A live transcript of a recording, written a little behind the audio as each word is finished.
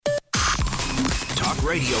Talk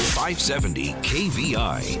Radio 570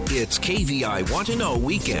 KVI. It's KVI Want to Know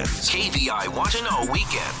Weekends. KVI Want to Know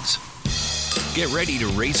Weekends. Get ready to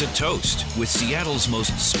raise a toast with Seattle's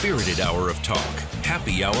most spirited hour of talk,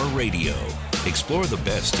 Happy Hour Radio. Explore the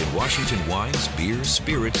best in Washington wines, beers,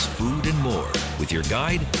 spirits, food, and more with your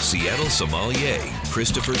guide, Seattle sommelier,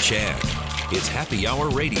 Christopher Chan. It's Happy Hour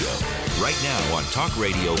Radio, right now on Talk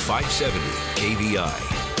Radio 570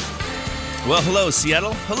 KVI. Well, hello,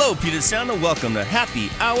 Seattle. Hello, Puget Sound, and welcome to Happy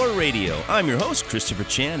Hour Radio. I'm your host, Christopher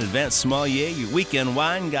Chan, advanced sommelier, your weekend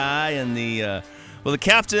wine guy, and the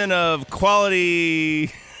captain of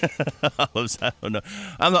quality olives. I don't know.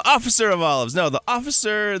 I'm the officer of olives. No, the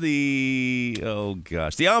ombudsman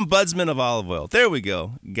of olive oil. There we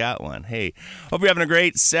go. Got one. Hey, hope you're having a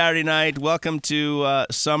great Saturday night. Welcome to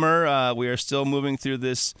summer. We are still moving through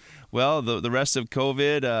this. Well, the rest of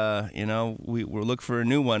COVID, we're looking for a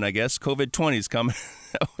new one, I guess. COVID-20 is coming.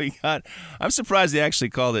 I'm surprised they actually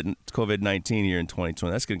called it COVID-19 here in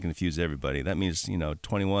 2020. That's going to confuse everybody. That means,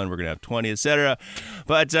 21, we're going to have 20, etc.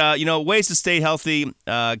 But, ways to stay healthy.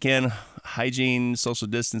 Again, hygiene, social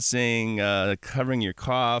distancing, covering your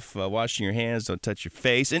cough, washing your hands, don't touch your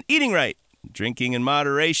face, and eating right. Drinking in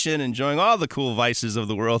moderation, enjoying all the cool vices of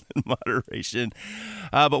the world in moderation.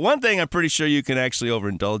 But one thing I'm pretty sure you can actually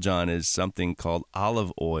overindulge on is something called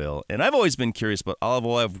olive oil. And I've always been curious about olive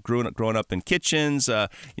oil. I've grown up in kitchens,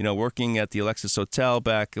 working at the Alexis Hotel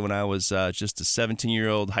back when I was just a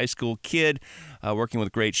 17-year-old high school kid, working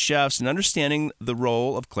with great chefs and understanding the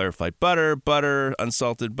role of clarified butter,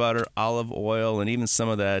 unsalted butter, olive oil, and even some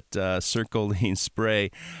of that Circoline spray.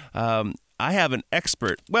 I have an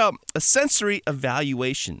expert, a sensory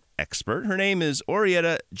evaluation expert. Her name is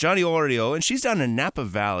Orietta Gianniorio, and she's down in Napa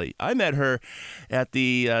Valley. I met her at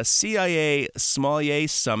the CIA Sommelier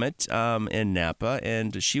Summit in Napa,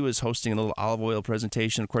 and she was hosting a little olive oil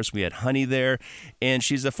presentation. Of course, we had honey there, and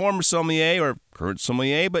she's a former sommelier or current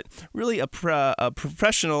sommelier, but really a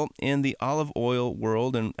professional in the olive oil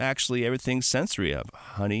world and actually everything sensory of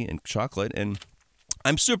honey and chocolate. And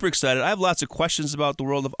I'm super excited. I have lots of questions about the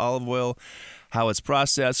world of olive oil, how it's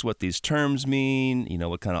processed, what these terms mean,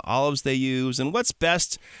 what kind of olives they use, and what's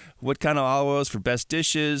best, what kind of olive oils for best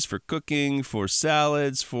dishes, for cooking, for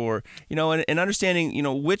salads, for, and understanding,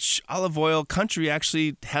 which olive oil country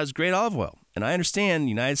actually has great olive oil. And I understand the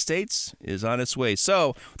United States is on its way.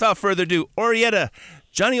 So, without further ado, Orietta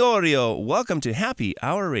Gianniorio, welcome to Happy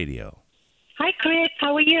Hour Radio. Hi, Chris.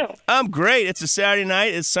 How are you? I'm great. It's a Saturday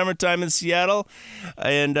night. It's summertime in Seattle,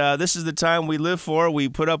 and this is the time we live for. We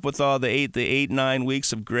put up with all the 9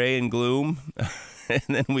 weeks of gray and gloom, and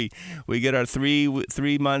then we get our three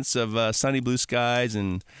months of sunny blue skies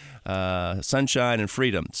and sunshine and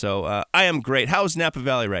freedom. So I am great. How's Napa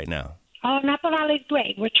Valley right now? Oh, Napa Valley is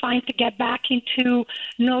great. We're trying to get back into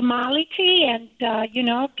normality and,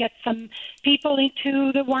 get some people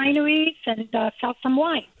into the wineries and sell some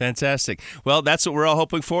wine. Fantastic. Well, that's what we're all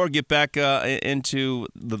hoping for, get back into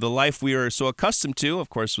the life we are so accustomed to, of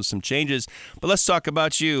course, with some changes. But let's talk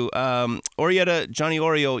about you. Orietta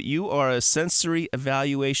Gianniorio, you are a sensory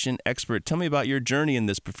evaluation expert. Tell me about your journey in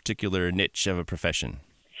this particular niche of a profession.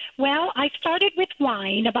 Well, I started with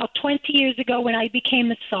wine about 20 years ago when I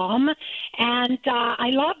became a somm, and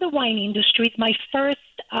I love the wine industry. It's my first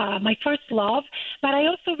love, but I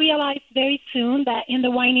also realized very soon that in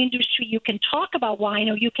the wine industry you can talk about wine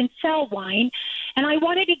or you can sell wine, and I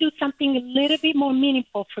wanted to do something a little bit more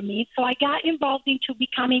meaningful for me, so I got involved into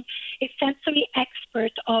becoming a sensory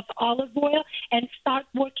expert of olive oil and start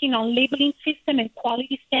working on labeling system and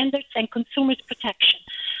quality standards and consumers protection.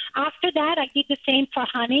 After that, I did the same for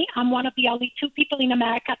honey. I'm one of the only 2 people in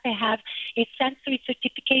America to have a sensory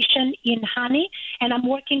certification in honey, and I'm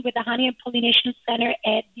working with the Honey and Pollination Center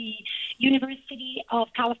at the University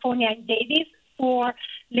of California in Davis for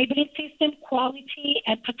labeling system, quality,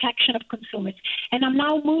 and protection of consumers. And I'm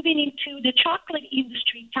now moving into the chocolate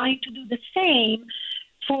industry, trying to do the same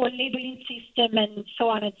for labeling system and so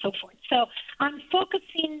on and so forth. So I'm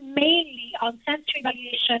focusing mainly on sensory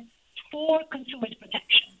evaluation for consumers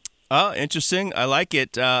protection. Oh, interesting. I like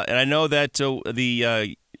it. And I know that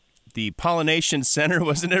the Pollination Center,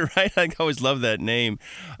 wasn't it right? I always love that name.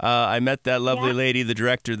 I met that lovely lady, the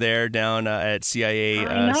director there down at CIA.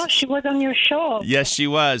 I know. She was on your show. Yes, she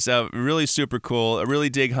was. Really super cool. I really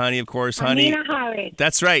dig honey, of course. Honey. Amina Harris.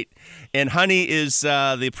 That's right. And honey is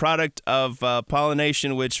the product of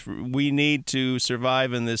pollination, which we need to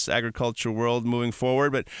survive in this agricultural world moving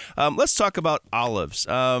forward. But let's talk about olives.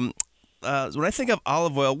 When I think of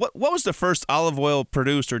olive oil, what was the first olive oil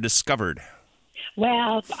produced or discovered?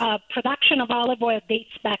 Well, production of olive oil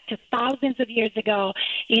dates back to thousands of years ago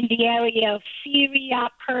in the area of Syria,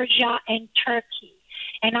 Persia, and Turkey.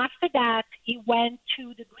 And after that, it went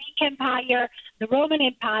to the Greek Empire, the Roman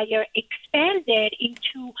Empire, expanded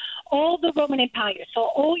into all the Roman Empire, so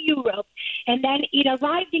all Europe. And then it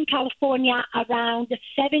arrived in California around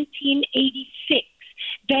 1786,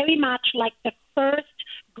 very much like the first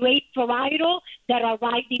grape varietal that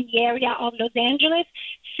arrived in the area of Los Angeles.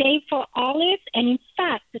 Same for olives. And in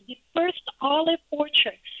fact, the first olive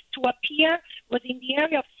orchard to appear was in the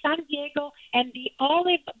area of San Diego, and the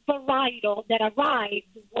olive varietal that arrived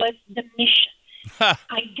was the Mission.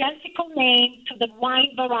 Identical name to the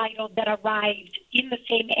wine varietal that arrived in the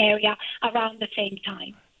same area around the same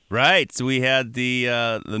time. Right. So we had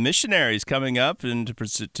the missionaries coming up and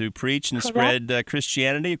to preach and Correct. spread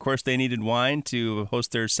Christianity. Of course, they needed wine to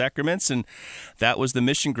host their sacraments, and that was the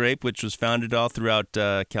mission grape, which was founded all throughout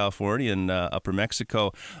California and Upper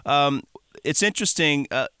Mexico. It's interesting.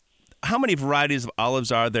 How many varieties of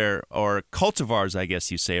olives are there, or cultivars, I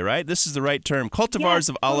guess you say, right? This is the right term. Cultivars Yes,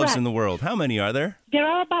 of olives correct. in the world. How many are there? There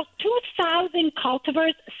are about 2,000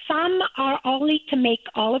 cultivars. Some are only to make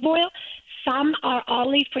olive oil. Some are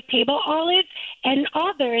only for table olives, and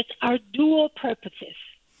others are dual purposes.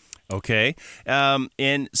 Okay.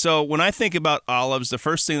 And so when I think about olives, the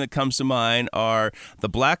first thing that comes to mind are the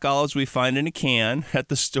black olives we find in a can at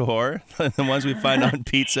the store, the ones we find on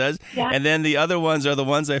pizzas, Yeah. and then the other ones are the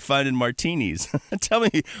ones I find in martinis. Tell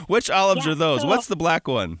me, which olives Yeah, are those? so- What's the black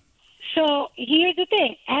one? So here's the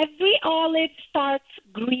thing. Every olive starts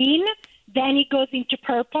green, then it goes into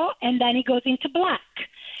purple, and then it goes into black.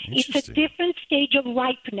 It's a Interesting. different stage of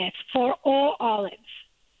ripeness for all olives.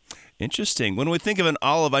 Interesting. When we think of an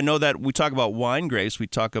olive, I know that we talk about wine grapes. We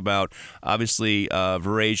talk about, obviously,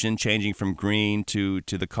 veraison changing from green to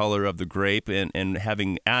the color of the grape and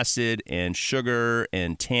having acid and sugar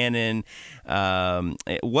and tannin.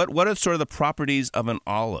 What are sort of the properties of an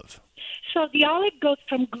olive? So the olive goes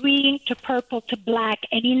from green to purple to black,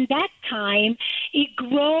 and in that time, it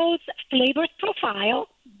grows flavor profile,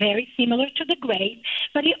 very similar to the grape,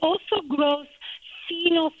 but it also grows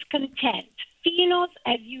phenols content. Phenols,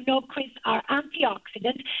 as you know, Chris, are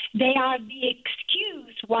antioxidants. They are the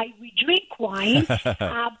excuse why we drink wine.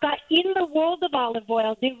 But in the world of olive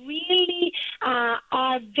oil, they really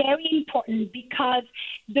are very important, because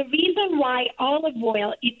the reason why olive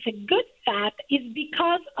oil is a good fat is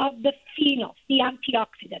because of the phenols, the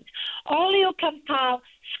antioxidants. Oleocanthal,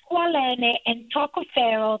 squalene, and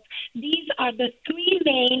tocopherols, these are the three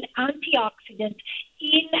main antioxidants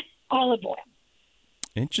in olive oil.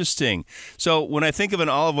 Interesting. So when I think of an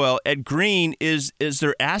olive oil, Ed Green, is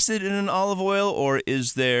there acid in an olive oil, or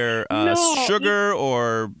is there No, sugar,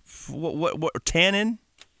 or what tannin?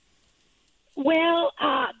 Well,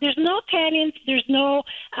 there's no tannins, there's no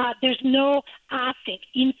acid.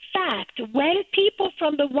 In fact, when people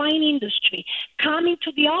from the wine industry come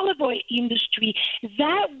into the olive oil industry,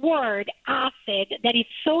 that word acid that is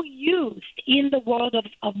so used in the world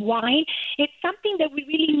of wine, it's something that we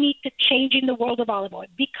really need to change in the world of olive oil,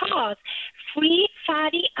 because free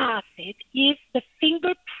fatty acid is the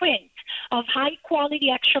fingerprint of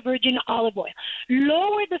high-quality extra virgin olive oil.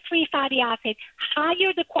 Lower the free fatty acid,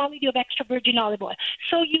 higher the quality of extra virgin olive oil.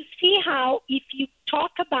 So you see how if you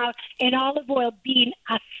talk about an olive oil being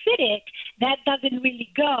acidic, that doesn't really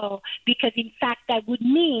go, because in fact that would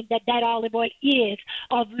mean that that olive oil is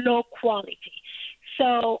of low quality.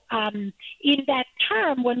 So in that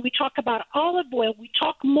term, when we talk about olive oil, we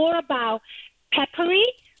talk more about peppery,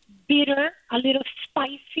 bitter, a little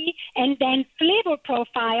spicy, and then flavor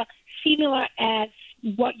profile similar as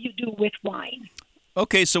what you do with wine.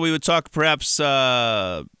 Okay, so we would talk perhaps,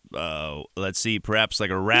 let's see, perhaps like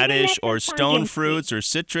a radish or stone fruits or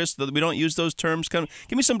citrus. We don't use those terms. Give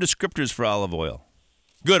me some descriptors for olive oil.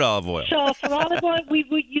 Good olive oil. So for olive oil, we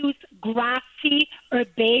would use grassy,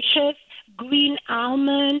 herbaceous, green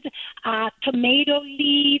almond, tomato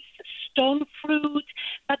leaves, stone fruit.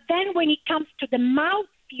 But then when it comes to the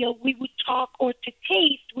mouthfeel, we would talk, or to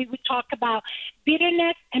taste, we would talk about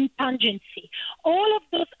bitterness and pungency. All of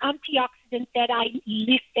those antioxidants that I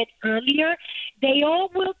listed earlier, they all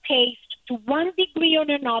will taste to one degree or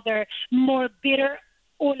another more bitter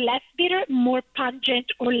or less bitter, more pungent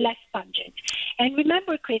or less pungent. And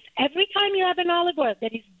remember, Chris, every time you have an olive oil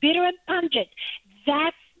that is bitter and pungent,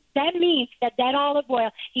 that means that olive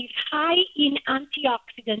oil is high in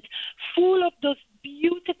antioxidants, full of those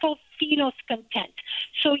beautiful phenols content.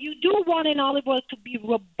 So you do want an olive oil to be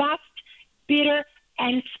robust, bitter,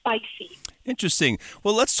 and spicy. Interesting.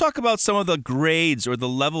 Well, let's talk about some of the grades or the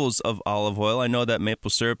levels of olive oil. I know that maple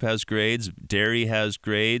syrup has grades, dairy has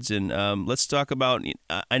grades, and let's talk about,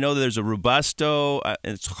 I know there's a Robusto,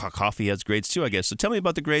 and coffee has grades too, I guess. So tell me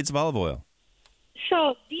about the grades of olive oil.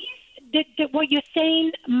 So what you're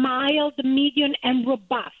saying, mild, medium, and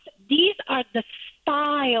robust. These are the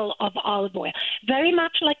style of olive oil, very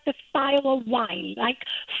much like the style of wine, like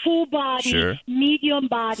full body, Sure. medium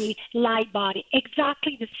body, light body,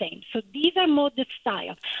 exactly the same. So these are more the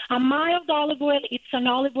style. A mild olive oil, it's an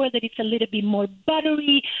olive oil that is a little bit more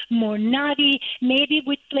buttery, more nutty, maybe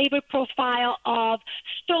with flavor profile of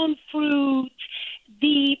stone fruit.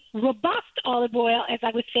 The robust olive oil, as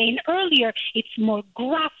I was saying earlier, it's more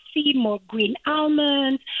grassy, more green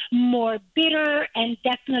almonds, more bitter, and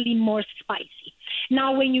definitely more spicy.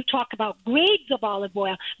 Now, when you talk about grades of olive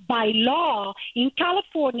oil, by law in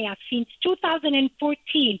California, since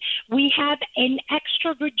 2014, we have an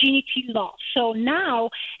extra virginity law. So now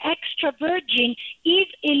extra virgin is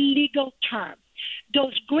a legal term.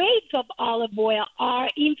 Those grades of olive oil are,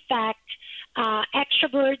 in fact, extra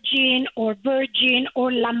virgin or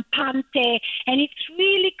lampante, and it's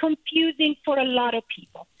really confusing for a lot of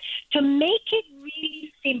people. To make it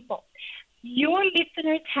really simple, your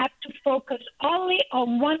listeners have to focus only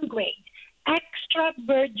on one grade, extra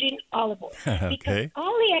virgin olive oil. Okay. Because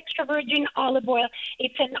only extra virgin olive oil,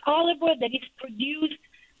 it's an olive oil that is produced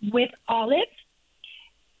with olives,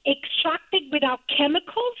 extracted without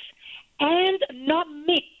chemicals, and not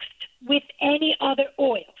mixed with any other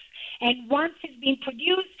oils. And once it's been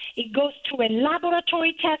produced, it goes through a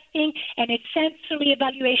laboratory testing and a sensory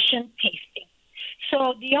evaluation tasting.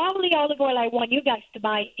 So the only olive oil I want you guys to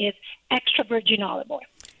buy is extra virgin olive oil.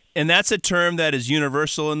 And that's a term that is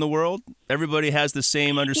universal in the world? Everybody has the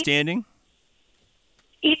same understanding?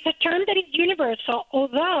 It's a term that is universal,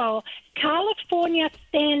 although California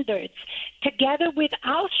standards, together with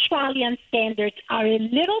Australian standards, are a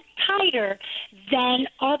little tighter than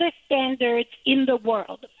other standards in the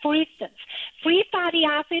world. For instance, free fatty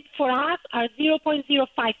acids for us are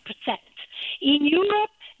 0.05%. In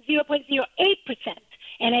Europe, 0.08%.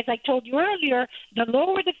 And as I told you earlier, the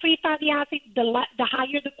lower the free fatty acid, the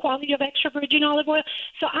higher the quality of extra virgin olive oil.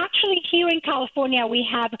 So actually here in California, we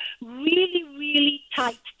have really, really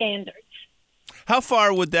tight standards. How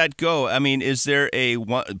far would that go? I mean, is there a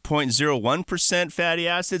 0.01% fatty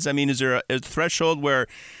acids? I mean, is there a threshold where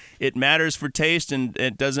it matters for taste and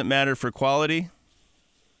it doesn't matter for quality?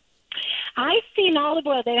 I've seen olive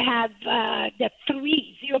oil that have the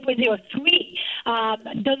 0.03.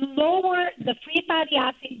 The lower the free fatty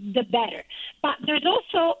acid, the better. But there's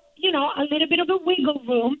also, a little bit of a wiggle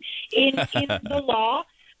room in the law,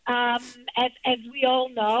 as we all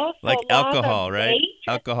know. So like alcohol, right? Great.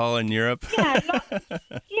 Alcohol in Europe.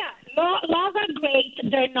 Laws are great.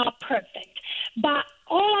 They're not perfect. But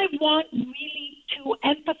all I want really to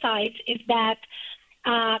emphasize is that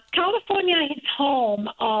California is home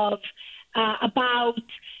of about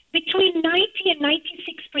between 90 and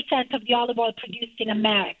 96% of the olive oil produced in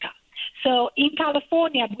America. So in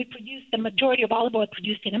California, we produce the majority of olive oil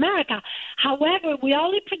produced in America. However, we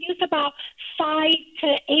only produce about 5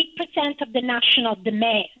 to 8% of the national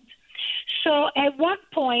demand. So at one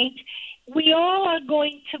point, we all are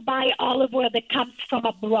going to buy olive oil that comes from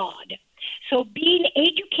abroad. So being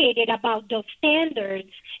educated about those standards,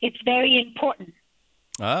 it's very important.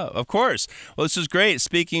 Oh, of course. Well, this is great.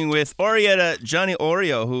 Speaking with Orietta Johnny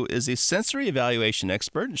Orio, who is a sensory evaluation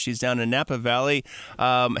expert, and she's down in Napa Valley,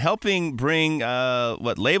 helping bring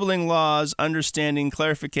labeling laws, understanding,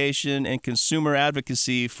 clarification, and consumer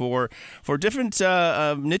advocacy for different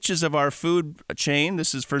niches of our food chain.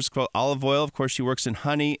 This is first called olive oil. Of course, she works in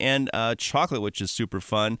honey and chocolate, which is super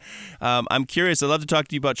fun. I'm curious. I'd love to talk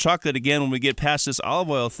to you about chocolate again when we get past this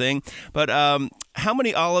olive oil thing. But how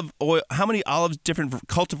many different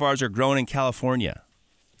cultivars are grown in California?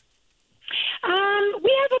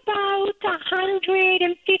 We have about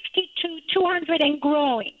 150 to 200 and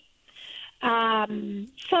growing.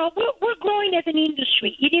 So we're growing as an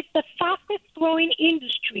industry. It is the fastest growing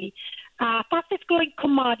industry, fastest growing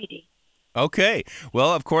commodity. Okay.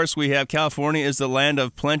 Well, of course, we have California is the land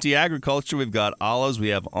of plenty agriculture. We've got olives, we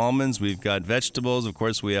have almonds, we've got vegetables. Of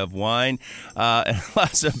course, we have wine, and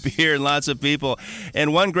lots of beer and lots of people.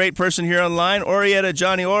 And one great person here online, Orietta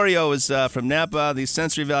Johnny Orio, is from Napa, the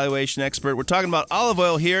sensory evaluation expert. We're talking about olive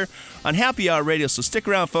oil here on Happy Hour Radio. So stick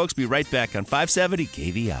around, folks. Be right back on 570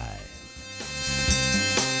 KVI.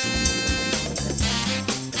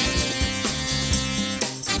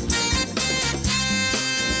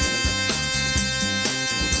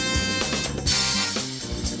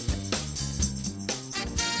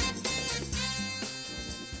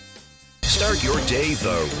 Start your day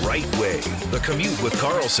the right way. The Commute with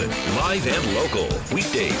Carlson, live and local.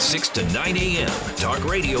 Weekdays 6 to 9 a.m. Talk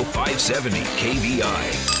Radio 570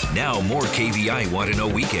 KVI. Now more KVI Want to Know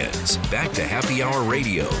Weekends. Back to Happy Hour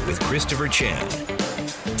Radio with Christopher Chan.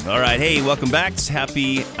 All right. Hey, welcome back. It's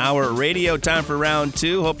Happy Hour Radio. Time for round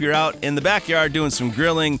two. Hope you're out in the backyard doing some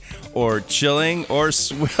grilling or chilling or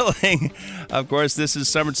swilling. Of course, this is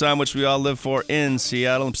summertime, which we all live for in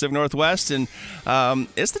Seattle and Pacific Northwest. And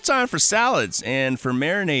it's the time for salads and for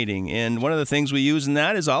marinating. And one of the things we use in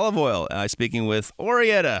that is olive oil. Speaking with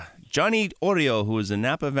Orietta Johnny Orio, who is a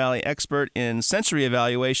Napa Valley expert in sensory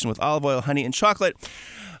evaluation with olive oil, honey, and chocolate.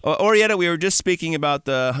 Orietta, we were just speaking about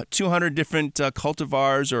the 200 different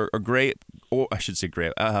cultivars or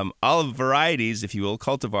olive varieties, if you will,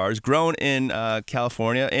 cultivars grown in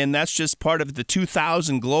California, and that's just part of the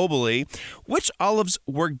 2,000 globally. Which olives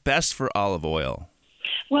work best for olive oil?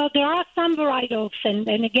 Well, there are some varietals, and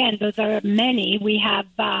again, those are many. We have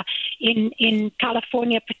in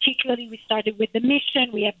California, particularly, we started with the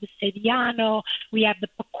Mission. We have the Sediano. We have the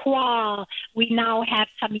Pasquale. We now have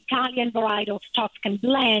some Italian varietals, Tuscan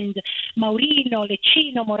Blend, Maurino,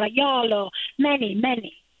 Lecchino, Moraiolo,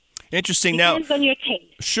 many. Interesting. Depends Now, on your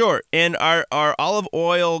taste. Sure. And are olive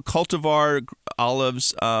oil cultivar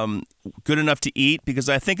olives good enough to eat? Because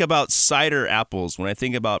I think about cider apples. When I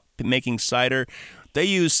think about making cider, they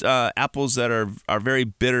use apples that are very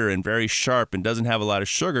bitter and very sharp and doesn't have a lot of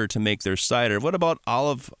sugar to make their cider. What about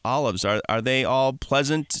olives? Are they all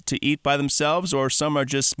pleasant to eat by themselves, or some are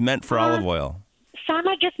just meant for olive oil? Some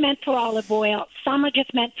are just meant for olive oil, some are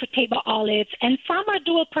just meant for table olives, and some are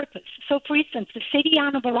dual purpose. So, for instance, the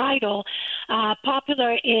Sediano varietal,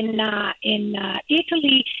 popular in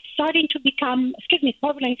Italy,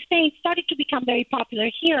 popular in Spain, started to become very popular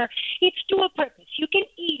here. It's dual purpose. You can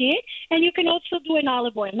eat it, and you can also do an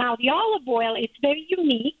olive oil. Now, the olive oil, it's very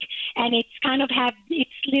unique, and it's kind of have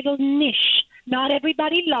its little niche. Not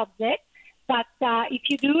everybody loves it, but if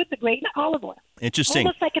you do, it's a great olive oil. Interesting.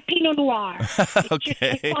 Almost like a Pinot Noir. It just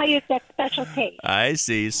requires that special taste. I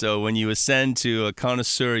see. So when you ascend to a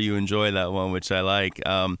connoisseur, you enjoy that one, which I like.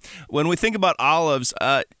 When we think about olives,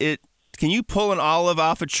 can you pull an olive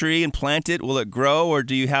off a tree and plant it? Will it grow, or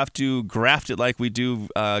do you have to graft it like we do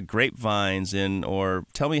grapevines? Or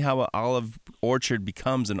tell me how an olive orchard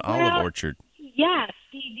becomes an olive orchard. Yes.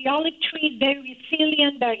 The olive tree is very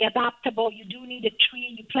resilient, very adaptable. You do need a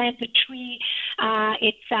tree. You plant a tree.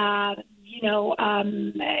 It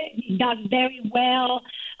does very well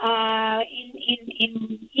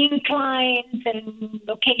in inclines and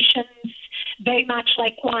locations, very much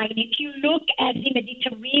like wine. If you look at the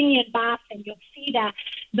Mediterranean basin, you'll see that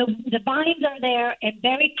the vines are there, and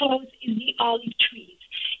very close is the olive trees.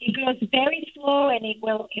 It grows very slow, and it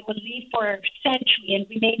will live for a century and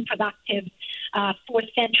remain productive for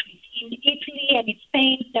centuries. In Italy and in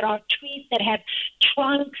Spain, there are trees that have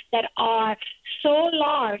trunks that are so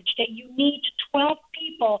large that you need 12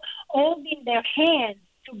 people holding their hands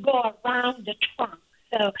to go around the trunk.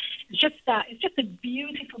 So it's just a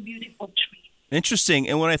beautiful, beautiful tree. Interesting.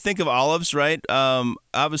 And when I think of olives, right?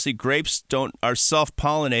 Obviously, grapes are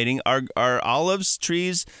self-pollinating. Are olives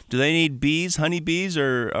trees? Do they need bees, honeybees,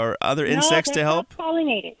 or other insects to help?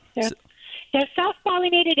 Self-pollinated. They're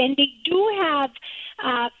self-pollinated, and they do have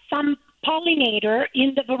some pollinator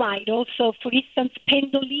in the varietal. So, for instance,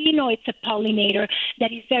 Pendolino, it's a pollinator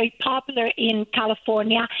that is very popular in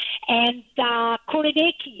California. And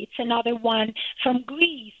Korodeki, it's another one from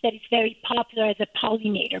Greece that is very popular as a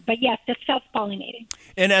pollinator. But yes, they're self-pollinating.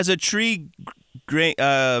 And as a tree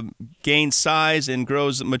gains size and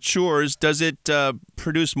matures, does it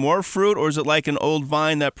produce more fruit, or is it like an old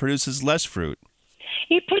vine that produces less fruit?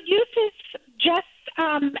 It produces just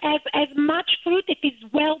as much fruit if it's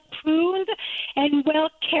well pruned and well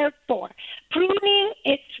cared for. Pruning,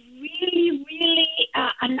 it's really, really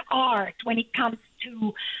an art when it comes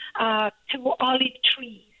to olive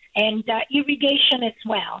trees, and irrigation as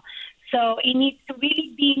well. So it needs to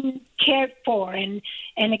really be cared for, and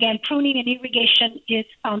again, pruning and irrigation is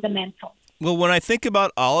fundamental. Well, when I think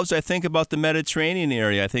about olives, I think about the Mediterranean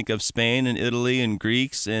area. I think of Spain and Italy and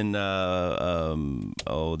Greeks and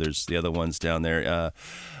there's the other ones down there.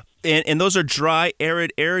 And those are dry,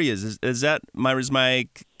 arid areas. Is my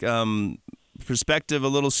perspective a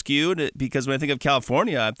little skewed? Because when I think of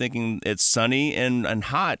California, I'm thinking it's sunny and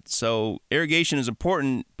hot. So irrigation is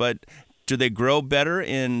important, but do they grow better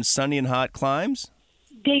in sunny and hot climes?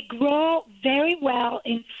 They grow very well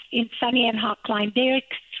in sunny and hot climes. They're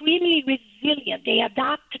extremely resilient. They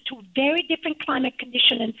adapt to very different climate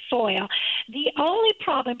condition and soil. The only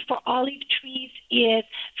problem for olive trees is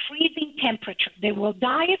freezing temperature. They will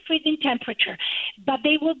die at freezing temperature, but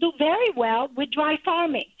they will do very well with dry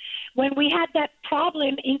farming. When we had that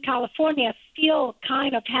problem in California, still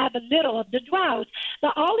kind of have a little of the drought,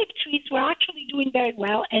 the olive trees were actually doing very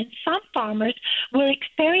well, and some farmers were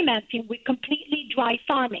experimenting with completely dry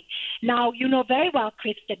farming. Now, you know very well,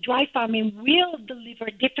 Chris, that dry farming will deliver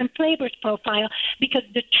different flavors profile because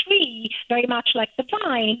the tree, very much like the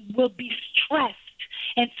vine, will be stressed.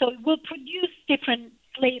 And so it will produce different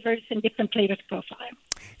flavors and different flavors profile.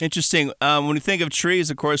 Interesting. When we think of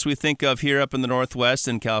trees, of course, we think of here up in the Northwest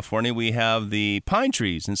in California, we have the pine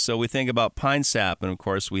trees. And so we think about pine sap. And, of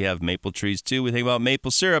course, we have maple trees, too. We think about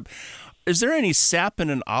maple syrup. Is there any sap in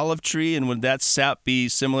an olive tree? And would that sap be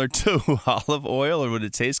similar to olive oil, or would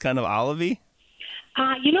it taste kind of olivey?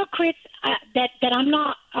 You know, Chris, that I'm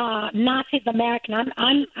not Native American.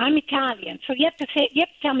 I'm Italian. So you have to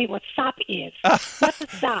tell me what sap is. What's a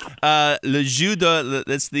sap? Le jus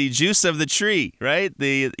that's the juice of the tree, right?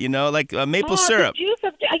 Like maple syrup. The juice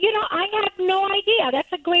of, I have no idea.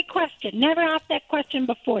 That's a great question. Never asked that question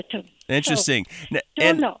before, too. Interesting. So,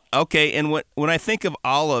 don't know. Okay, and when I think of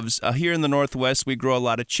olives, here in the Northwest, we grow a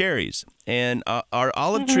lot of cherries. And are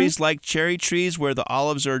olive trees like cherry trees where the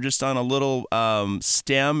olives are just on a little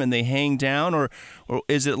stem and they hang down? Or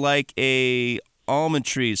is it like a almond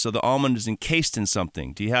tree, so the almond is encased in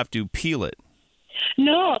something? Do you have to peel it?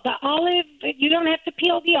 No, the olive, you don't have to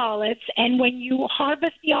peel the olives. And when you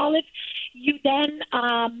harvest the olives, you then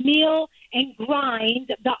mill and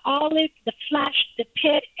grind the olive, the flesh, the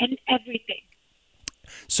pit, and everything.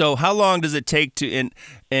 So how long does it take to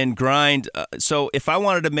and grind? So if I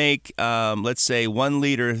wanted to make, let's say, 1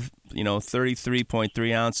 liter,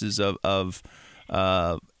 33.3 ounces of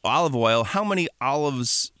olive oil, how many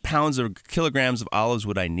pounds or kilograms of olives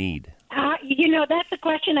would I need? That's a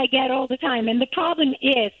question I get all the time. And the problem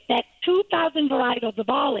is that 2,000 varietals of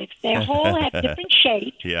olives, they all have different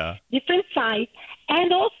shapes, different size,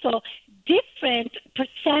 and also different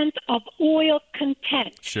percent of oil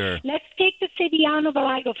content. Sure. Let's take the Sevillano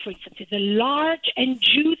varietal, for instance. It's a large and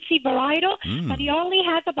juicy varietal, but it only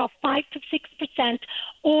has about 5 to 6%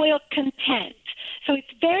 oil content. So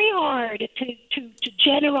it's very hard to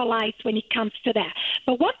generalize when it comes to that.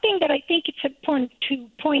 But one thing that I think it's important to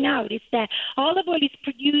point out is that olive oil is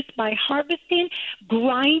produced by harvesting,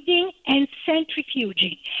 grinding, and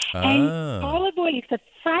centrifuging. And olive oil is a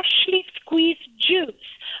freshly squeezed juice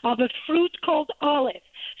of a fruit called olive.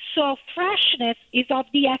 So freshness is of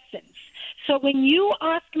the essence. So when you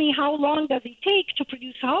ask me how long does it take to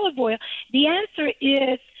produce olive oil, the answer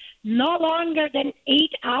is no longer than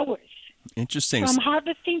 8 hours. Interesting. From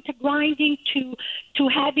harvesting to grinding to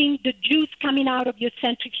having the juice coming out of your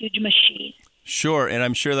centrifuge machine. Sure, and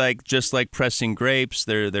I'm sure just like pressing grapes,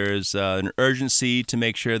 there's an urgency to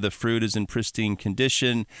make sure the fruit is in pristine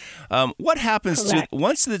condition. What happens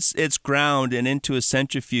once it's ground and into a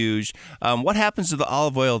centrifuge? What happens to the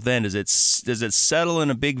olive oil then? Does it settle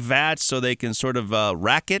in a big vat so they can sort of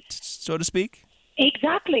rack it, so to speak?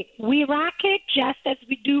 Exactly. We rack it just as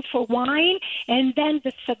we do for wine, and then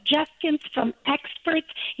the suggestions from experts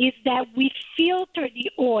is that we filter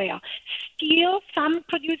the oil. Still, some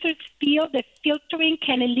producers feel that filtering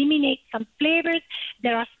can eliminate some flavors.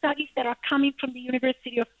 There are studies that are coming from the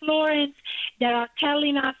University of Florence that are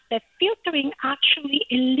telling us that filtering actually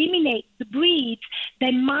eliminates the breeds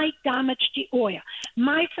that might damage the oil.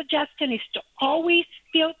 My suggestion is to always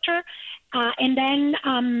filter and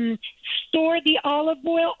then store the olive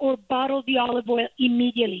oil or bottle the olive oil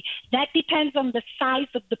immediately. That depends on the size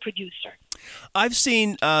of the producer. I've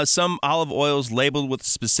seen some olive oils labeled with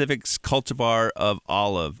specific cultivar of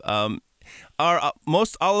olive. Are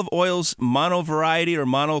most olive oils mono variety or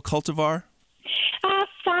mono cultivar?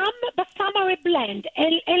 Some are a blend.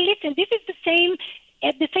 And listen, this is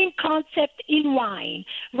the same concept in wine,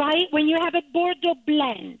 right? When you have a Bordeaux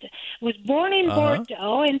blend, was born in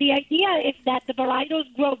Bordeaux, and the idea is that the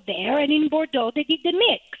varietals grow there, and in Bordeaux they did the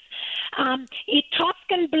mix. A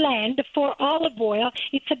Tuscan blend for olive oil,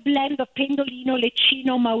 it's a blend of Pendolino,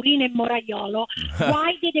 Lecchino, Maurine, and Moraiolo.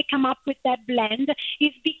 Why did they come up with that blend?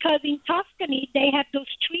 It's because in Tuscany, they have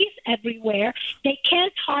those trees everywhere. They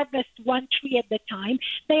can't harvest one tree at a time.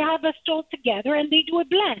 They harvest all together, and they do a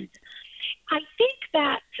blend. I think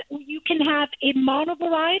that you can have a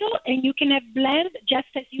monovarietal and you can have blend just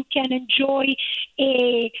as you can enjoy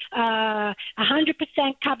a 100%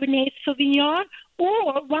 Cabernet Sauvignon,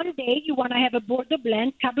 or one day you want to have a Bordeaux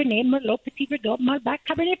blend, Cabernet, Merlot, Petit Verdot, Malbec,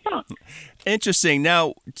 Cabernet Franc. Interesting.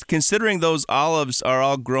 Now, considering those olives are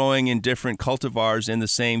all growing in different cultivars in the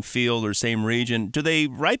same field or same region, do they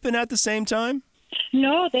ripen at the same time?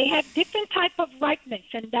 No, they have different type of ripeness,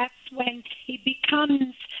 and that's when it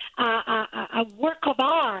becomes a work of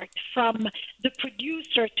art from the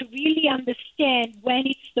producer to really understand when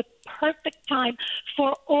it's the perfect time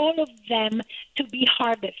for all of them to be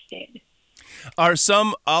harvested. Are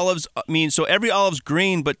some olives, so every olive's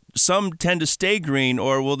green, but some tend to stay green,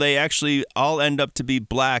 or will they actually all end up to be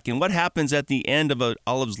black? And what happens at the end of an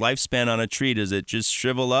olive's lifespan on a tree? Does it just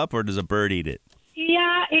shrivel up, or does a bird eat it?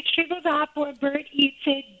 Yeah, it shrivels up or a bird eats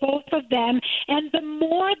it, both of them. And the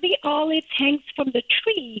more the olive hangs from the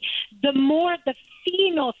tree, the more the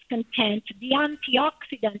phenols content, the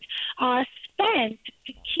antioxidants, are spent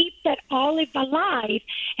to keep that olive alive.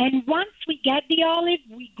 And once we get the olive,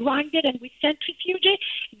 we grind it and we centrifuge it,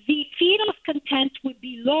 the phenols content would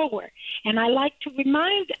be lower. And I like to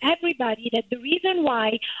remind everybody that the reason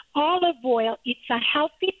why olive oil is a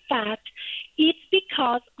healthy fat, it's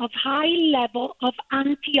because of high level of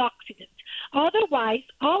antioxidants. Otherwise,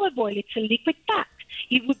 olive oil, it's a liquid fat.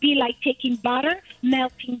 It would be like taking butter,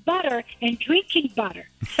 melting butter, and drinking butter.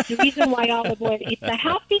 The reason why olive oil is a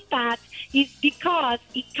healthy fat is because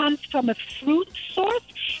it comes from a fruit source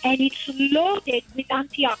and it's loaded with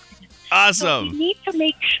antioxidants. Awesome. So we need to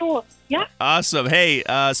make sure. Yeah. Awesome. Hey,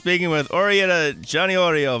 speaking with Orietta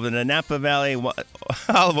Gianiorio, the Napa Valley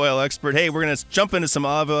olive oil expert. Hey, we're going to jump into some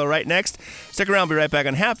olive oil right next. Stick around. We'll be right back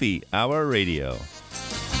on Happy Hour Radio.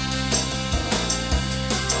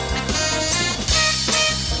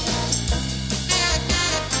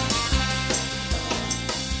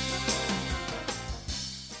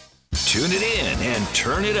 Tune it in and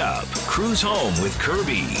turn it up. Cruise home with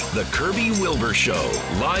Kirby. The Kirby Wilbur Show.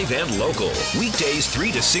 Live and local. Weekdays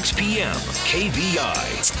 3 to 6 p.m.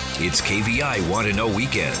 KVI. It's KVI Want to Know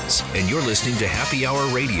Weekends. And you're listening to Happy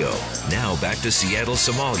Hour Radio. Now back to Seattle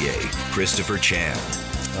sommelier, Christopher Chan.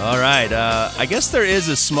 All right. I guess there is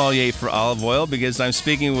a sommelier for olive oil because I'm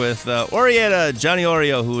speaking with Orietta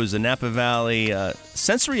Gianiorio, who is a Napa Valley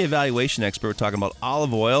sensory evaluation expert. We're talking about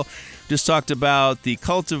olive oil. Just talked about the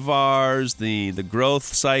cultivars, the growth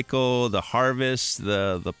cycle, the harvest,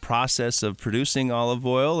 the process of producing olive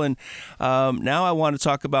oil. And now I want to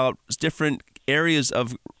talk about different areas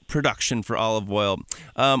of production for olive oil.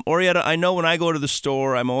 Orietta, I know when I go to the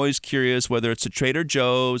store, I'm always curious whether it's a Trader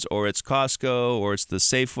Joe's or it's Costco or it's the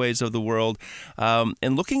Safeways of the world.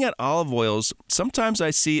 And looking at olive oils, sometimes I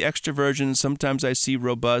see extra virgin, sometimes I see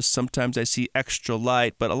robust, sometimes I see extra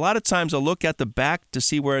light. But a lot of times I'll look at the back to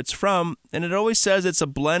see where it's from, and it always says it's a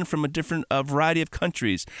blend from a variety of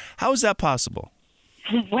countries. How is that possible?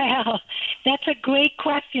 Well, that's a great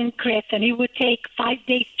question, Chris, and it would take 5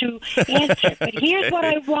 days to answer. But here's what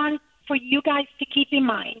I want for you guys to keep in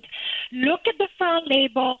mind. Look at the front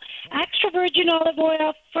label, extra virgin olive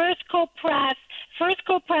oil, first cold press. First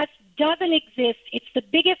cold press doesn't exist. It's the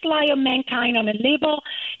biggest lie of mankind on a label.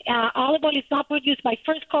 Olive oil is not produced by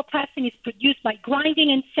first cold pressing. It's produced by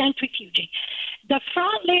grinding and centrifuging. The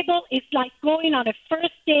front label is like going on a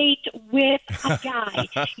first date with a guy.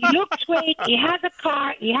 He looks great. He has a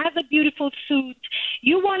car. He has a beautiful suit.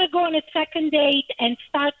 You want to go on a second date and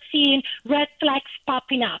start seeing red flags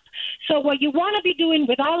popping up. So what you want to be doing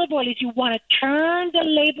with olive oil is you want to turn the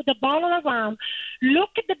label, the bottle around, look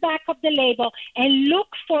at the back of the label, and look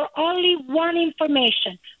for only one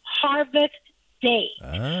information: harvest date.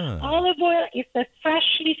 Olive oil is the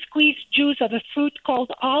freshly squeezed juice of a fruit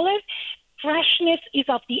called olive. Freshness is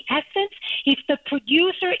of the essence. If the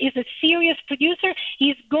producer is a serious producer,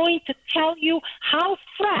 he's going to tell you how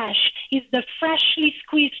fresh is the freshly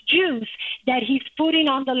squeezed juice that he's putting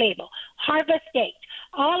on the label. Harvest date.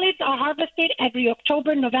 Olives are harvested every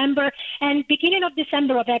October, November, and beginning of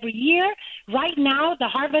December of every year. Right now, the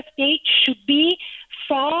harvest date should be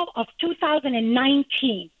fall of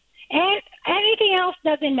 2019. And anything else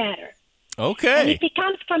doesn't matter. Okay. And if it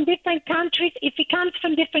comes from different countries,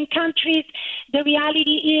 the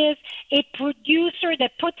reality is a producer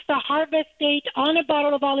that puts the harvest date on a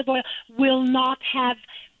bottle of olive oil will not have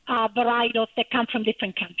varietals that come from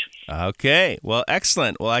different countries. Okay. Well,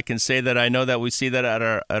 excellent. Well, I can say that I know that we see that at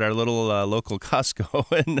our little local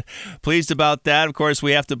Costco, and pleased about that. Of course,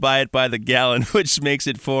 we have to buy it by the gallon, which makes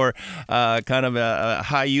it for kind of a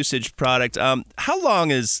high usage product. How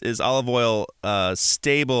long is olive oil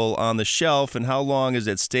stable on the shelf, and how long is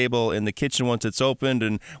it stable in the kitchen once it's opened,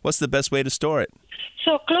 and what's the best way to store it?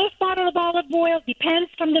 So closed bottle of olive oil depends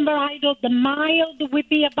from the varietal. The mild would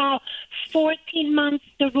be about 14 months.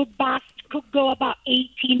 The robust could go about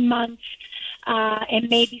 18 months, and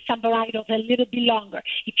maybe some varietals a little bit longer.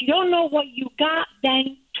 If you don't know what you got,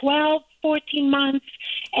 then 12, 14 months,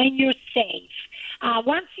 and you're safe.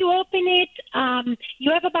 Once you open it,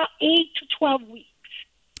 you have about 8 to 12 weeks.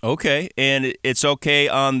 Okay, and it's okay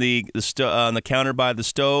on the counter by the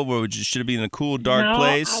stove, or should it be in a cool, dark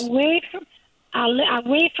place? Away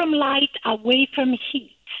from light, away from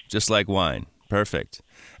heat. Just like wine. Perfect.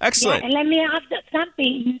 Excellent. Yeah, and let me add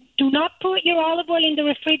something. Do not put your olive oil in the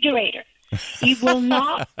refrigerator. It will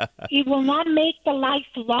not. It will not make the life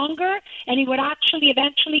longer, and it would actually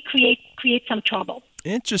eventually create some trouble.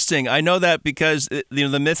 Interesting. I know that because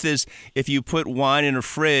the myth is if you put wine in a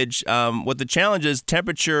fridge, what the challenge is,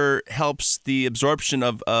 temperature helps the absorption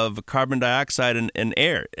of carbon dioxide and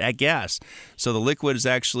air, gas. So the liquid is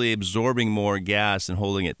actually absorbing more gas and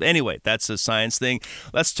holding it. Anyway, that's a science thing.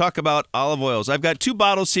 Let's talk about olive oils. I've got 2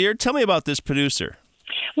 bottles here. Tell me about this producer.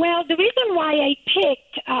 Well, the reason why I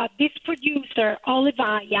picked this producer,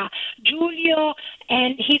 Olivaia, Giulio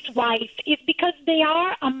and his wife, is because they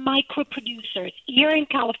are micro producers here in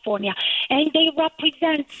California, and they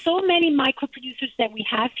represent so many micro producers that we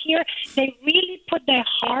have here. They really put their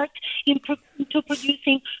heart into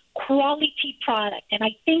producing quality product, and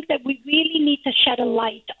I think that we really need to shed a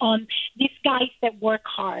light on these guys that work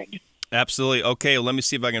hard. Absolutely. Okay, well, let me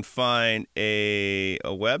see if I can find a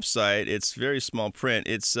website. It's very small print.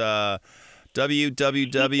 It's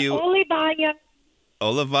www. Olivaia.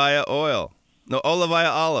 Olivaia oil. No, Olivaia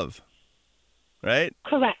olive. Right?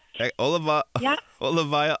 Correct. Yeah.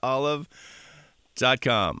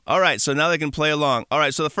 OliviaOlive.com. All right, so now they can play along. All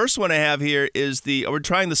right, so the first one I have here is we're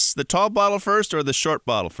trying the tall bottle first or the short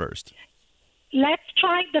bottle first? Let's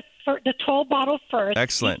try the tall bottle first.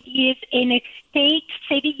 Excellent. It is an estate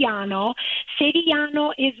Sediano.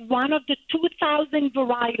 Sediano is one of the 2,000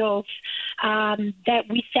 varietals that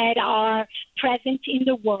we said are present in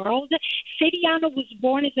the world. Sediano was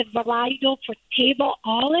born as a varietal for table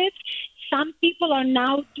olives. Some people are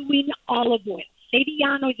now doing olive oil.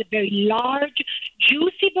 Sediano is a very large,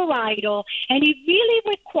 juicy varietal, and it really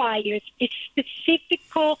requires a specific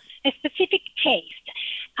taste.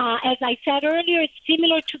 As I said earlier, it's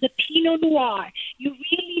similar to the Pinot Noir. You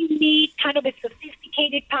really need kind of a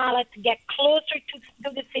sophisticated palate to get closer to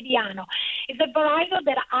the Sediano. It's a varietal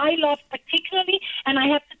that I love particularly, and I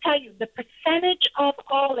have to tell you, the percentage of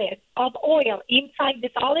oil inside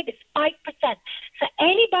this olive is 5%. So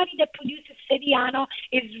anybody that produces Sediano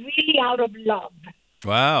is really out of love.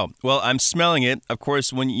 Wow. Well, I'm smelling it. Of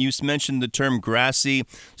course, when you mentioned the term grassy,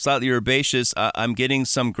 slightly herbaceous, I'm getting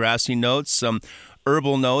some grassy notes, some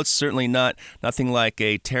herbal notes, certainly nothing like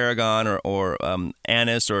a tarragon or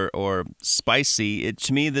anise or spicy.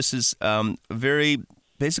 To me, this is very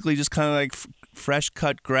basically just kind of like fresh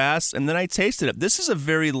cut grass. And then I tasted it. This is a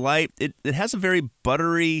very light, it has a very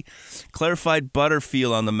buttery, clarified butter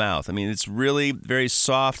feel on the mouth. I mean, it's really very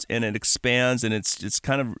soft and it expands and it's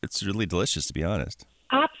really delicious, to be honest.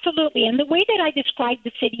 Absolutely. And the way that I describe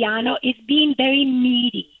the Sediano is being very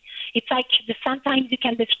meaty. It's like sometimes you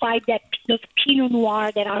can describe those Pinot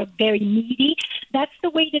Noir that are very meaty. That's the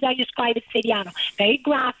way that I describe it, Sediano. Very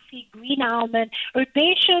grassy, green almond,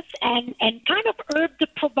 herbaceous, and kind of herb de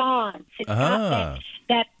Provence. It's got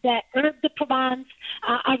that herb de Provence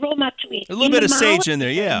aroma to it. A little bit of sage in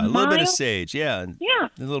there, yeah. A little bit of sage, yeah. Yeah.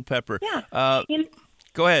 A little pepper. Yeah.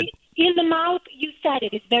 Go ahead. In the mouth, you said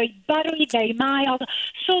it. It's very buttery, very mild.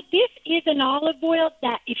 So this is an olive oil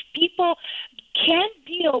that if people can't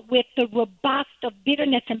deal with the robust of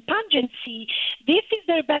bitterness and pungency, this is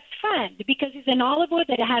their best friend because it's an olive oil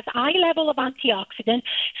that has high level of antioxidants.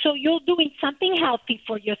 So you're doing something healthy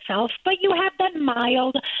for yourself, but you have that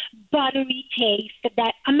mild, buttery taste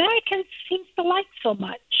that Americans seem to like so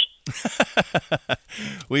much.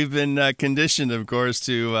 We've been conditioned, of course,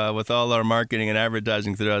 to with all our marketing and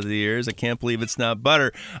advertising throughout the years. I can't believe it's not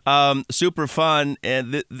butter. Super fun.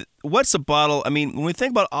 And what's a bottle? I mean, when we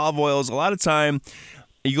think about olive oils, a lot of time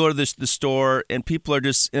you go to the store and people are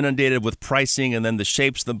just inundated with pricing and then the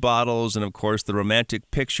shapes of the bottles and, of course, the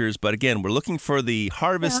romantic pictures. But again, we're looking for the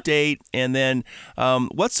harvest date. And then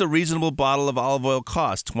what's a reasonable bottle of olive oil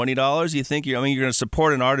cost? $20? You think you're going to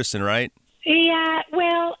support an artisan, right? Yeah,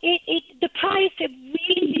 well, the price, it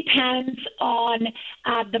really depends on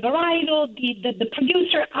the varietal, the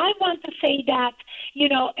producer. I want to say that,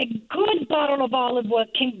 a good bottle of olive oil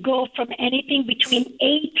can go from anything between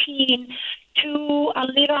 18 to a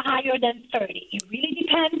little higher than 30. It really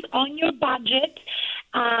depends on your budget.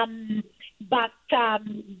 But the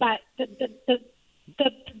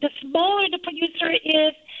smaller the producer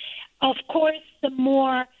is, of course, the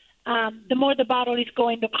more the bottle is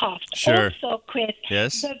going to cost. Sure. Also, Chris,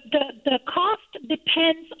 yes? the cost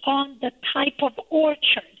depends on the type of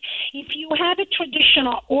orchard. If you have a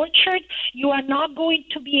traditional orchard, you are not going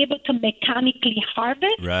to be able to mechanically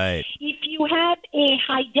harvest. Right. If you have a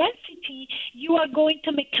high density, you are going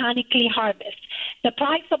to mechanically harvest. The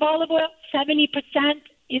price of olive oil, 70%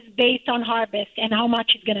 is based on harvest and how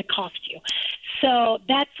much it's going to cost you. So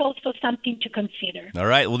that's also something to consider. All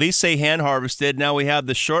right. Well, these say hand harvested. Now we have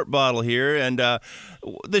the short bottle here. And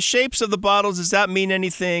the shapes of the bottles, does that mean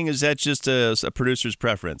anything? Is that just a producer's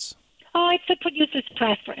preference? Oh, it's a producer's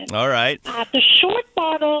preference. All right. The short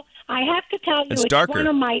bottle, I have to tell you, It's it's darker. one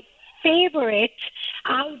of my favorites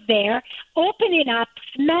out there. Open it up,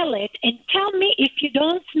 smell it, and tell me if you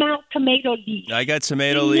don't smell tomato leaf. I got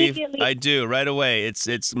tomato leaf. Immediately. I do right away. It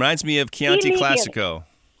reminds me of Chianti Immediately. Classico.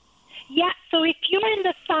 Yeah, so if you're in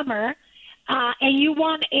the summer and you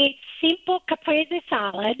want a simple caprese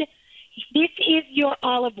salad, this is your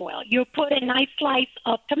olive oil. You put a nice slice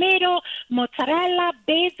of tomato, mozzarella,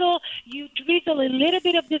 basil. You drizzle a little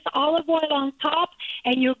bit of this olive oil on top,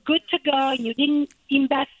 and you're good to go. And you didn't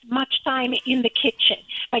invest much time in the kitchen,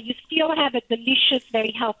 but you still have a delicious,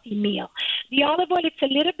 very healthy meal. The olive oil, it's a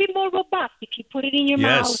little bit more robust. If you put it in your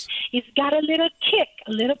Yes. mouth, it's got a little kick,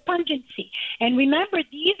 a little pungency. And remember,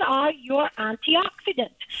 these are your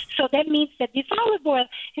antioxidants. So that means that this olive oil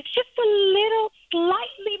is just a little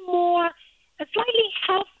slightly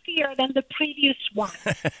healthier than the previous one.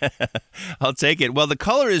 I'll take it. Well, the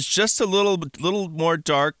color is just a little more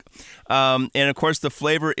dark, and of course the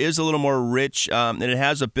flavor is a little more rich, and it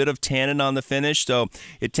has a bit of tannin on the finish, so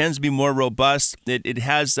it tends to be more robust. It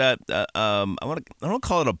has that I don't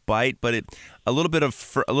call it a bite, but a little bit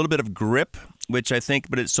of grip, which I think,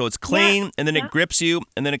 so it's clean, and then it grips you,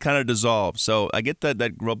 and then it kind of dissolves. So I get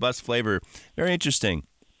that robust flavor. Very interesting.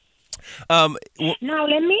 Now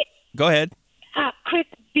let me. Go ahead. Chris,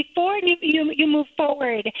 before you move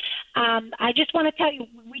forward, I just want to tell you,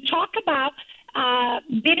 we talk about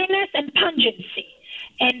bitterness and pungency.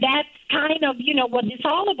 And that's kind of, what this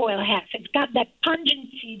olive oil has. It's got that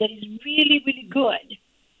pungency that is really, really good.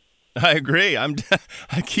 I agree. I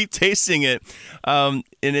keep tasting it, and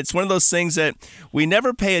it's one of those things that we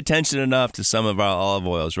never pay attention enough to some of our olive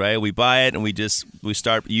oils, right? We buy it and we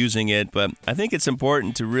start using it, but I think it's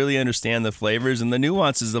important to really understand the flavors and the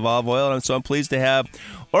nuances of olive oil, and so I'm pleased to have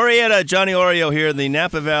Orietta Johnny Oreo here, the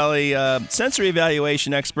Napa Valley sensory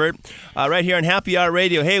evaluation expert, right here on Happy Hour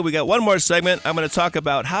Radio. Hey, we got one more segment. I'm going to talk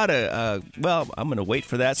about how to, I'm going to wait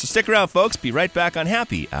for that. So stick around, folks. Be right back on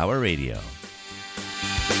Happy Hour Radio.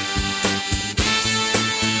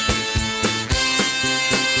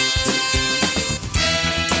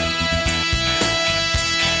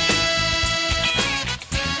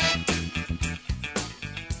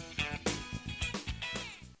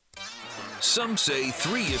 Some say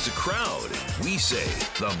 3 is a crowd. We say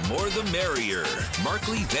the more the merrier.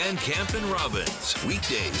 Markley, Van Camp, and Robbins.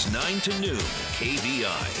 Weekdays 9 to noon.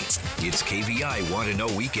 KVI. It's KVI Want to Know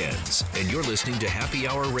Weekends. And you're listening to Happy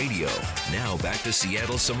Hour Radio. Now back to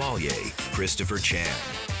Seattle sommelier, Christopher Chan.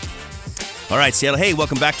 All right, Seattle. Hey,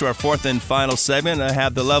 welcome back to our fourth and final segment. I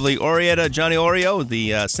have the lovely Orietta Johnny Oreo,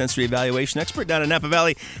 the sensory evaluation expert down in Napa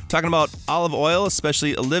Valley, talking about olive oil,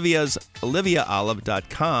 especially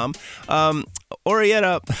OliviaOlive.com.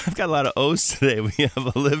 Orietta, I've got a lot of O's today. We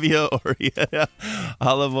have Olivia, Orietta,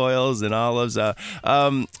 olive oils, and olives.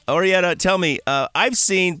 Orietta, tell me, I've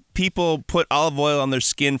seen people put olive oil on their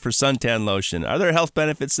skin for suntan lotion. Are there health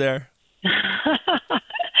benefits there?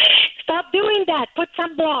 Stop doing that. Put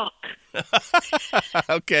some block.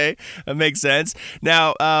 Okay, that makes sense.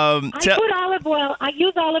 Now, I put olive oil. I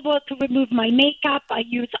use olive oil to remove my makeup. I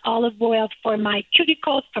use olive oil for my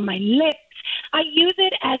cuticles, for my lips. I use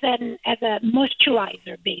it as a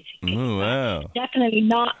moisturizer, basically. Oh, wow. Definitely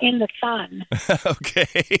not in the sun.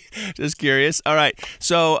 Okay, just curious. All right,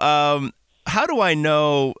 so how do I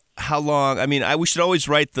know how long? I mean, we should always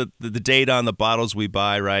write the date on the bottles we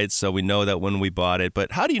buy, right? So we know that when we bought it.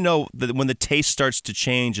 But how do you know that when the taste starts to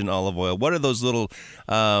change in olive oil? What are those little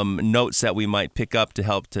notes that we might pick up to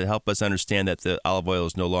help us understand that the olive oil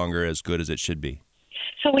is no longer as good as it should be?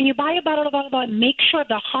 So when you buy a bottle of olive oil, make sure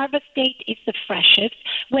the harvest date is the freshest.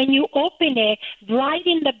 When you open it, write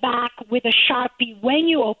in the back with a Sharpie when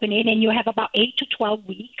you open it, and you have about 8 to 12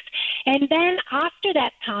 weeks. And then after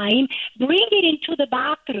that time, bring it into the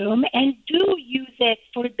bathroom and do use it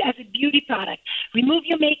as a beauty product. Remove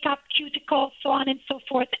your makeup, cuticles, so on and so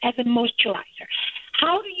forth as a moisturizer.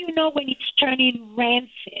 How do you know when it's turning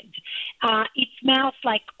rancid? It smells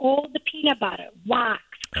like all the peanut butter, wax,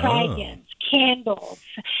 crayons, candles.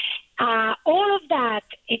 All of that,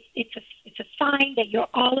 it's a sign that your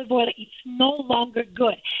olive oil is no longer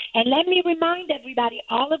good. And let me remind everybody,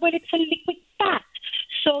 olive oil is a liquid fat.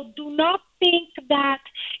 So do not think that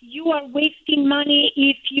you are wasting money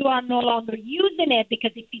if you are no longer using it,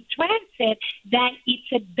 because if it's rancid, then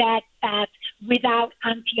it's a bad fat without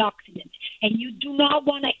antioxidants. And you do not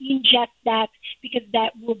want to inject that, because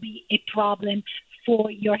that will be a problem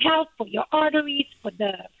for your health, for your arteries, for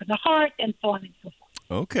the heart, and so on and so forth.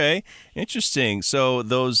 Okay, interesting. So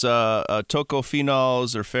those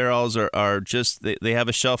tocophenols or pherols are just they have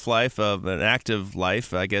a shelf life of an active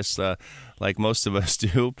life, I guess, like most of us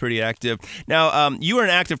do, pretty active. Now, you were an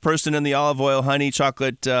active person in the olive oil, honey,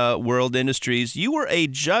 chocolate world industries. You were a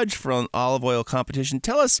judge for an olive oil competition.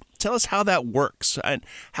 Tell us how that works. And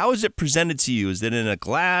how is it presented to you? Is it in a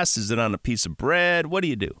glass? Is it on a piece of bread? What do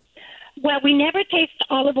you do? Well, we never taste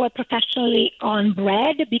olive oil professionally on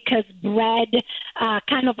bread because bread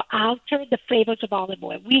kind of alters the flavors of olive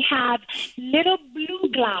oil. We have little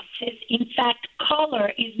blue glasses. In fact,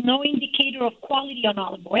 color is no indicator of quality on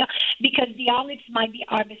olive oil because the olives might be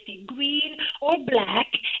harvested green or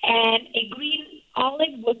black, and a green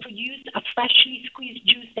olive will produce a freshly squeezed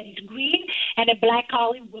juice that is green, and a black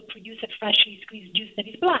olive will produce a freshly squeezed juice that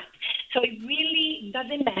is black. So it really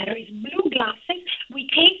doesn't matter. It's blue glasses. We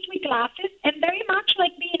taste with glasses, and very much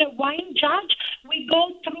like being a wine judge, we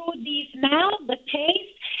go through the smell, the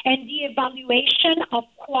taste, and the evaluation of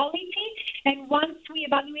quality. And once we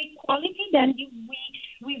evaluate quality, then we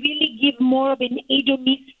really give more of an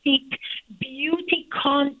hedonistic beauty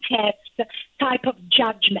contest type of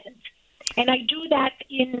judgment. And I do that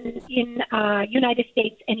in United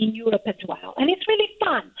States and in Europe as well. And it's really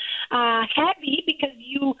fun. Heavy because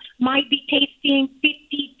you might be tasting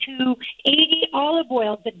 50 to 80 olive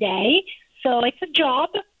oils a day. So it's a job,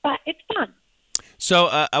 but it's fun. So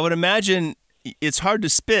I would imagine it's hard to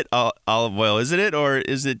spit olive oil, isn't it? Or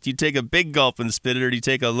is it you take a big gulp and spit it, or do you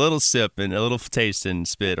take a little sip and a little taste and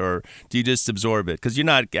spit, or do you just absorb it? Because you're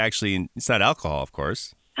not actually, it's not alcohol, of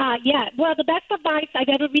course. Yeah, well, the best advice I've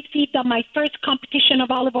ever received on my first competition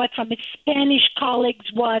of olive oil from Spanish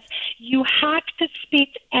colleagues was you have to spit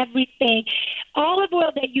everything. Olive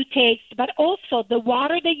oil that you taste, but also the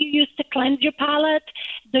water that you use to cleanse your palate,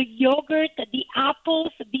 the yogurt, the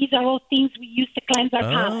apples, these are all things we use to cleanse our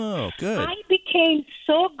palate. Oh, good. I became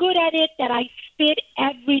so good at it that I spit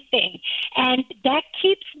everything. And that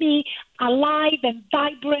keeps me alive and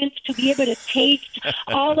vibrant to be able to taste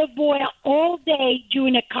olive oil all day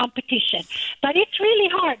during a competition. But it's really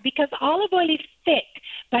hard because olive oil is thick,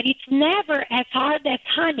 but it's never as hard as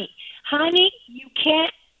honey. Honey, you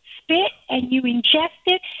can't spit and you ingest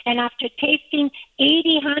it, and after tasting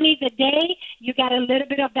 80 honeys a day, you got a little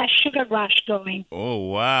bit of that sugar rush going. Oh,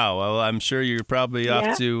 wow. Well, I'm sure you're probably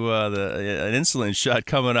off to an insulin shot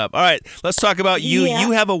coming up. All right, let's talk about you. Yeah.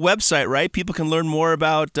 You have a website, right? People can learn more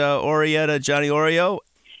about Orietta Johnny Oreo.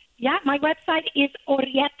 Yeah, my website is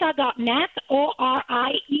orietta.net,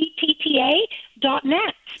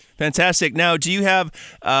 ORIETTA.net. Fantastic. Now, do you have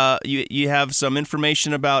you have some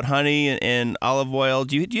information about honey and olive oil?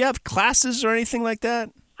 Do you have classes or anything like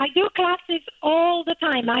that? I do classes all the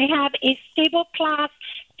time. I have a stable class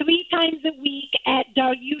 3 times a week at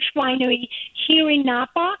Darjush Winery here in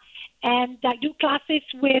Napa, and I do classes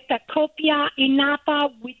with Copia in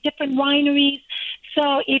Napa with different wineries.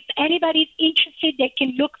 So if anybody's interested, they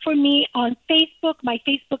can look for me on Facebook. My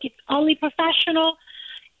Facebook is Only Professional,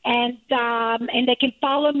 and they can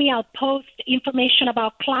follow me. I'll post information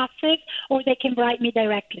about classes, or they can write me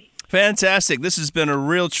directly. Fantastic. This has been a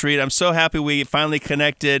real treat. I'm so happy we finally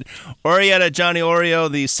connected. Orietta Johnny Oreo,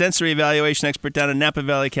 the sensory evaluation expert down in Napa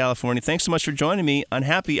Valley, California. Thanks so much for joining me on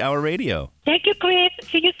Happy Hour Radio. Thank you, Chris.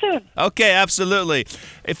 See you soon. Okay, absolutely.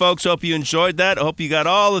 Hey, folks, hope you enjoyed that. I hope you got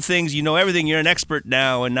all the things. You know everything. You're an expert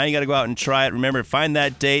now, and now you got to go out and try it. Remember, find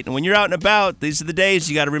that date. And when you're out and about, these are the days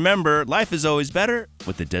you got to remember. Life is always better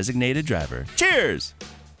with the designated driver. Cheers!